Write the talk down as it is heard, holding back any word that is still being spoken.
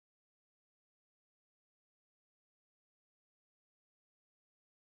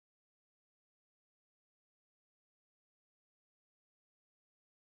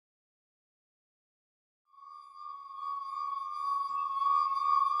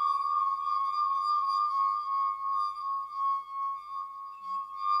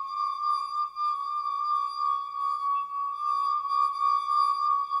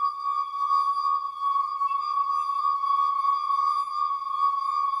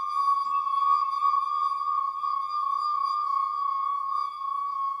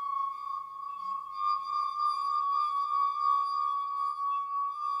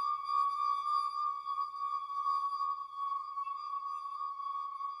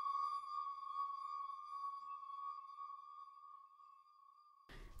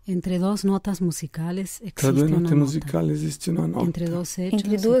Entre duas notas musicais Tra due note musicali esiste una nota.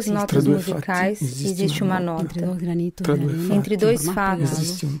 Entre duas notas musicais existe uma nota. Entre dois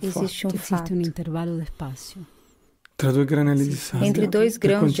fatos existe um fato. Intervalo de espaço. Tra due granelli di sabbia, Entre dois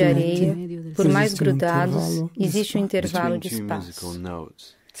grãos de areia, por mais grudados, existe um intervalo de espaço.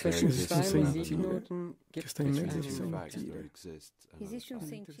 Zwischen zwei Musiknoten gibt es Existe um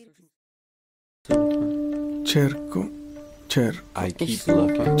sentido. Cerco. I keep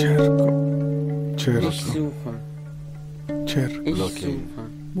looking. Cerco. Ich suche. Cerco. Looking.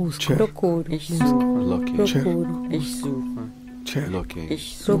 Busco. Procuro. Ich suche. Looking. Procuro. Ich suche. Cerco. Looking.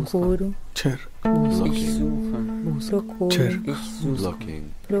 Ich procuro. Cerco. Ich suche. Procuro. Cerco. Ich suche. Looking.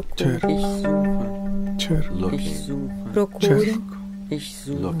 Procuro. Ich suche. Cerco. Looking. Ich suche. Cerco. Ich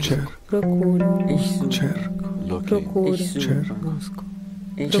suche. Cerco. Procuro. Ich suche. Cerco. Looking. Procuro. Ich suche. Cerco. Busco.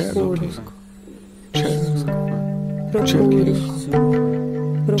 Ich Procuro. suche. Cerco. Procuro. Ich suche.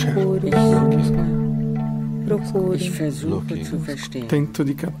 Procuro. Procuro. Ich versuche zu verstehen. Tento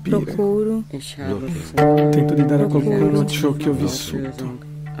di capire. Procuro. Ich habe Tento di dare a qualcuno ciò che ho vissuto.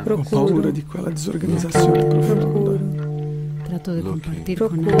 Ho paura di quella disorganizzazione profonda. Trato de compartir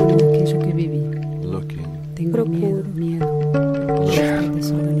con alguien aquello que viví. Looking. Tengo miedo de esta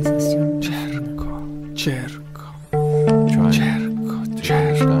desorganización. Cerco.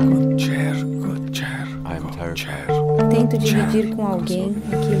 I'm terrified. Tento dividir com alguém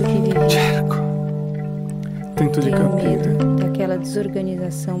aquilo que vivi. Tento di Tenho capire. medo daquela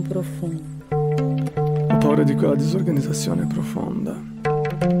desorganização profunda. Ho paura di quella disorganizzazione profonda.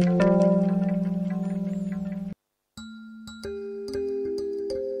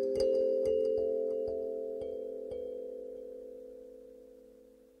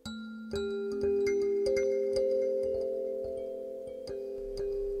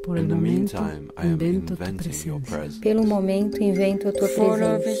 Por In el the momento, meantime, I am invento tu inventing your presencia. presence. Pelo momento, invento a tua presença.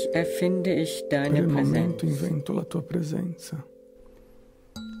 Vorläufig erfinde ich Per deine il momento Präsenz. invento la tua presenza.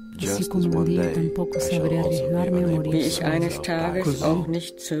 Así Just as como un one día day tampoco I shall sabré also be arriesgarme a unable morir to Wie save ich myself eines by Tages myself. auch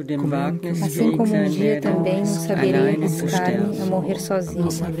nicht zu dem Como Wagnis anche fähig um sein dia werde, também não saberei alleine zu arriscar-me sterben. a morrer sozinho.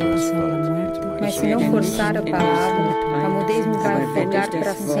 No sabré pasar la muerte. Mas se não forçar a palavra, a mudez me vai afogar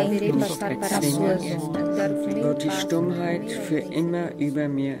para sempre e passar para as suas ondas. Dar o primeiro Wird die passo, Stummheit für immer über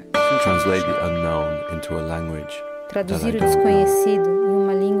mir Translate the unknown into a language traduzir o desconhecido em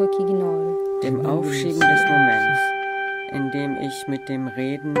uma língua que ignoro. dem Aufschieben des Moments, in dem ich mit dem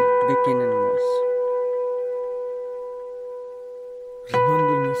Reden beginnen muss.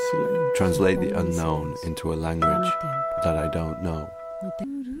 Rimando il mio silenzio. Translate the unknown into a language that I don't know.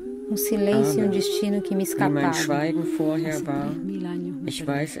 Um silêncio e um destino que me Wie mein escaparam. Schweigen vorher war, ich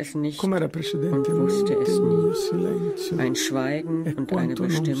weiß es nicht Come era und precedentemente wusste es il mio nie. silenzio. Ein Schweigen E und eine quanto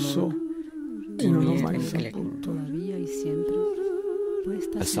non so Bestimmung, e die non ho mir mai entglitten. saputo.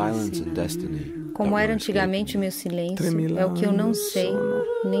 A silence and destiny. Como that era were antigamente o escaping meu silêncio, 3000 é o que eu não anos sei, sono.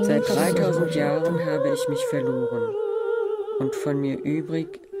 nem Seit nunca 3000 soube. Jahren habe ich mich verloren und von mir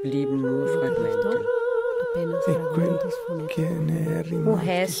übrig blieben nur Fragmente. E quel che ne è O rimasto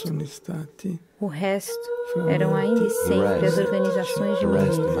resto, sono stati o resto eram ainda e The sempre as rest, organizações de the mim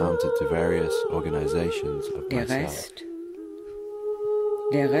rest mesmo. amounted to various organizations of Der myself.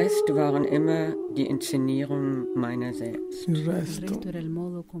 Rest waren immer die Inszenierungen meiner selbst. il resto. Era il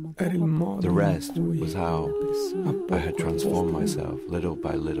modo The in rest cui was how a I had poco a transformed poco myself little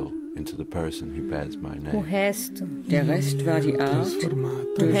by little into the person who bears my O name. resto, Der Rest war die Art,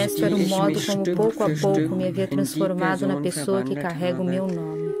 trasformato. o resto era o modo como Stück pouco a für pouco Stück me havia in die transformado na Person pessoa que verwandelt carrega o habe. meu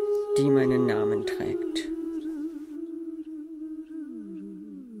nome. die meinen Namen trägt.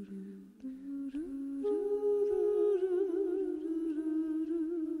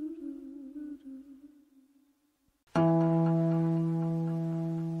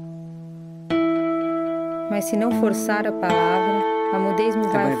 Mas se não forçar a palavra, a mudez me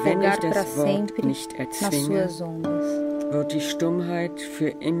vai Aber wenn ich afogar para das Wort sempre nicht nas erzwinge, suas ondas. wird die Stummheit für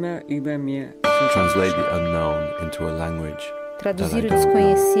immer über mir Translate the unknown into a language that I Traduzir o don't know.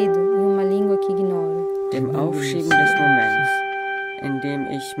 desconhecido em uma língua que ignoro. dem Aufschieben des Moments, in dem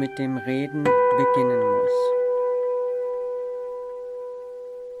ich mit dem Reden beginnen muss.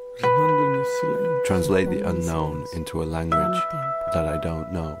 Rimando il mio silenzio. Translate the unknown into a language that I don't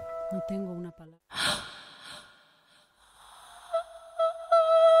know. No tengo una palabra.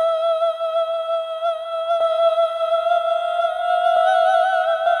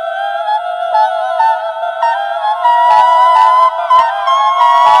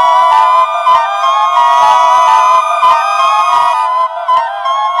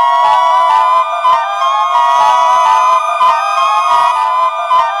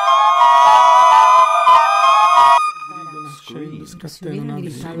 gridando scateno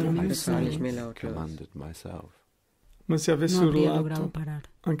una befahl ich mir lautlos. commanded myself. Ma se avessi urlato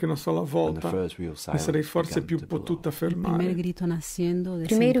anche una sola volta, mi sarei forse più potuta fermare. O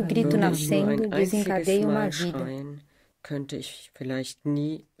primeiro grito nascendo desencadeia uma vida. Könnte ich vielleicht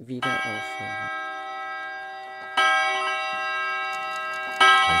nie wieder aufhören.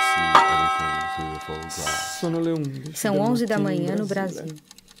 I see everything through the full glass. Sono le 11. São 11 da manhã no Brasil.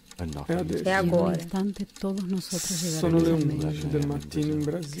 And nothing adesso. É agora. Sono le 11 del mattino in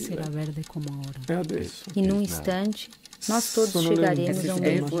Brasile. È adesso. E num instante, nós todos Sono le chegaremos 11 a um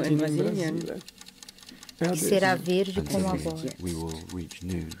del mundo mattino in Brasile. È que adesso. será verde and como a soon voz. we will reach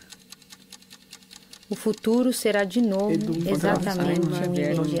new. O futuro será de novo exatamente um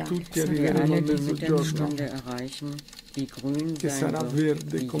imediato. Tutti Wir arriveremo alle a die mezzogiorno, Mittagsstunde erreichen, die grün che sein sarà wird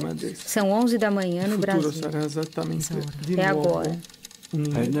verde wie come jetzt. adesso. São 11 da manhã Il no futuro Brasil. sarà esattamente di È nuovo agora. un I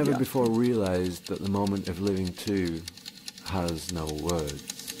had never immediato. before realized that the moment of living too has no words.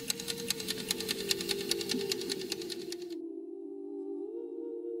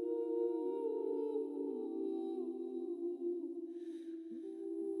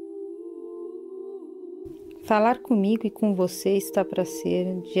 Falar comigo e com você está para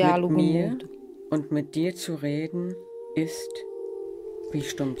ser diálogo Mit mir mudo. und mit dir zu reden ist wie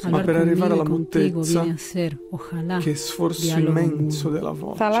stumm zu Ma sein. per arrivare alla muttezza, che sforzo immenso della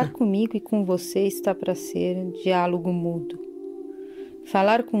Falar voce. comigo e com você está para ser diálogo mudo.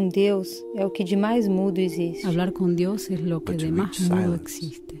 Falar com Deus é o que de mais mudo existe. Hablar con Dios es lo que But to de más reach mudo silence.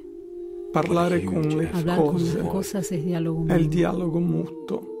 existe. Parlare con le Hablar con las cose cosas es diálogo è il mudo. dialogo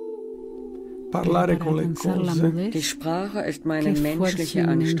muto. Parlare Para con le alcanzar la cose Die mudez, Sprache ist meine qué esfuerzo menschliche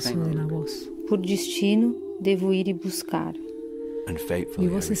inmenso de la Anstrengung. voz. Por destino, devo ir e buscar. And Mi faithfully I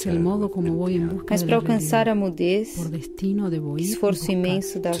voz es el return modo with como voy en empty busca Mas de para la alcanzar a realidad. mudez, Por destino debo ir y esforço buscar.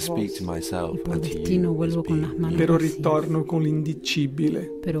 imenso da to speak voz. to myself Y por and to destino you as vuelvo con las being manos però vacías. ritorno con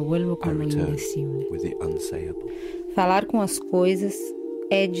l'indicibile. Pero vuelvo I con lo return indecible. with the unsayable. Falar com as coisas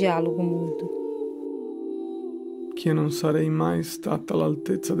é diálogo mudo. Che io non sarei mai stata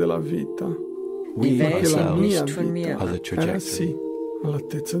all'altezza della vita. We Welt Che la nicht mia von mir vita are the era trajectory. sì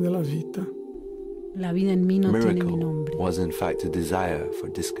all'altezza della vita. La vida en mí no tiene mi Miracle nombre. was in fact a desire for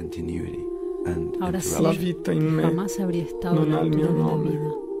discontinuity and Ahora sí, La interruption. vita in me jamás habría estado non a la ha il altura mio de la nome.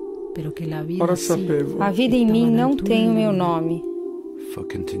 vida. Pero que la vida Ora sí. sapevo A vida em mim não tem o meu nome. For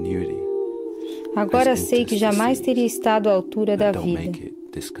continuity Agora sei que jamais teria estado à altura da that don't vida. make it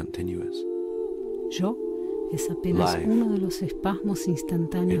discontinuous. Yo es apenas Life. uno de los espasmos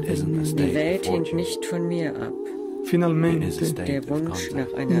instantáneos It del isn't a mundo. Die state Welt of hängt fortune. nicht von mir ab. It is a finalmente state Der of Wunsch nach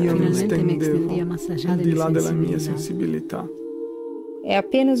contact. einer io mi Finalmente me estendevo extendía más allá al de di mi là della mia sensibilidad. sensibilità. É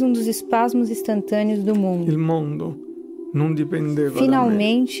apenas um dos espasmos instantâneos do mundo. Il mondo non dipendeva da me.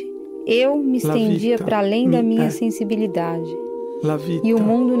 Finalmente, eu me estendia vita para além da mi minha è. sensibilidade. La vita E o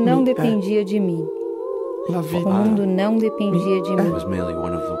mundo não mi è. dependia de mim. La O vita mundo não dependia de It mim. was merely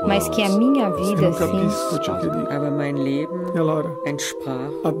one of the Mas que a world's minha E vida, non sim, capisco ciò che dico. Aber mein Leben E allora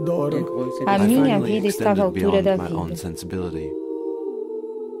entsprach der adoro Größe A des I minha finally vida estava à extended altura da beyond my own vida. sensibility.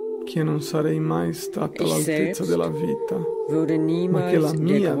 che non sarei mai stata Ich all'altezza selbst della vita, würde ma che la niemals der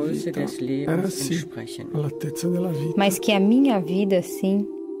mia Größe vita des era Lebens sì entsprechen. all'altezza della vita. Mas que a minha vida, sim,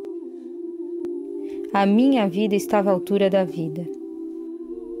 a minha vida estava à altura da vida.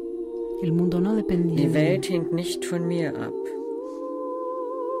 El mundo no dependía Die de mí. Welt hängt nicht von mir ab,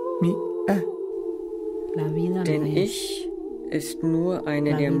 Mi è, La vida denn me es. ich ist nur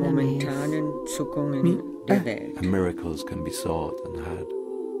eine La der vida me momentanen Zuckungen Mi der è. Welt. And miracles can be sought and had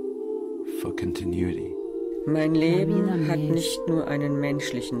for continuity. Mein vida Leben me hat es. nicht nur einen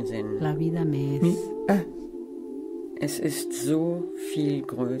menschlichen Sinn. La vida me mi es. è, Es ist so viel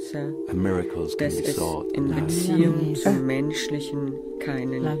größer, And miracles can dass be es sought in and had. Beziehung zum Menschlichen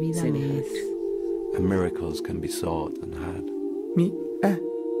keinen La vida Sinn me hat. es. And miracles can be sought and had. mi è,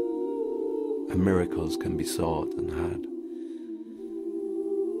 And miracles can be sought and had.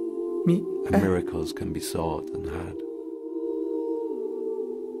 mi And è, miracles can be sought and had.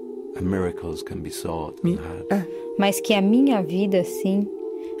 And miracles can be sought mi and had. è, Mas que a minha vida, sim,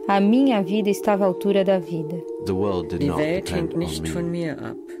 a minha vida estava à altura da vida. The world did Die not Welt depend hängt nicht von on me. mir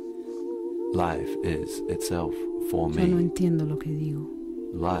ab. Life is itself for Yo no me. entiendo lo que digo.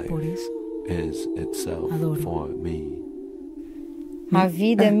 Life Por eso is itself Adoro. for me. A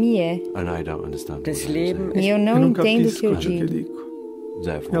vida me é. And I don't understand Das what I'm Leben E saying. eu io não non entendo o que capisco eu ciò che digo. dico. E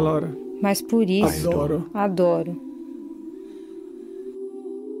Therefore, allora Mas por isso, adoro. adoro.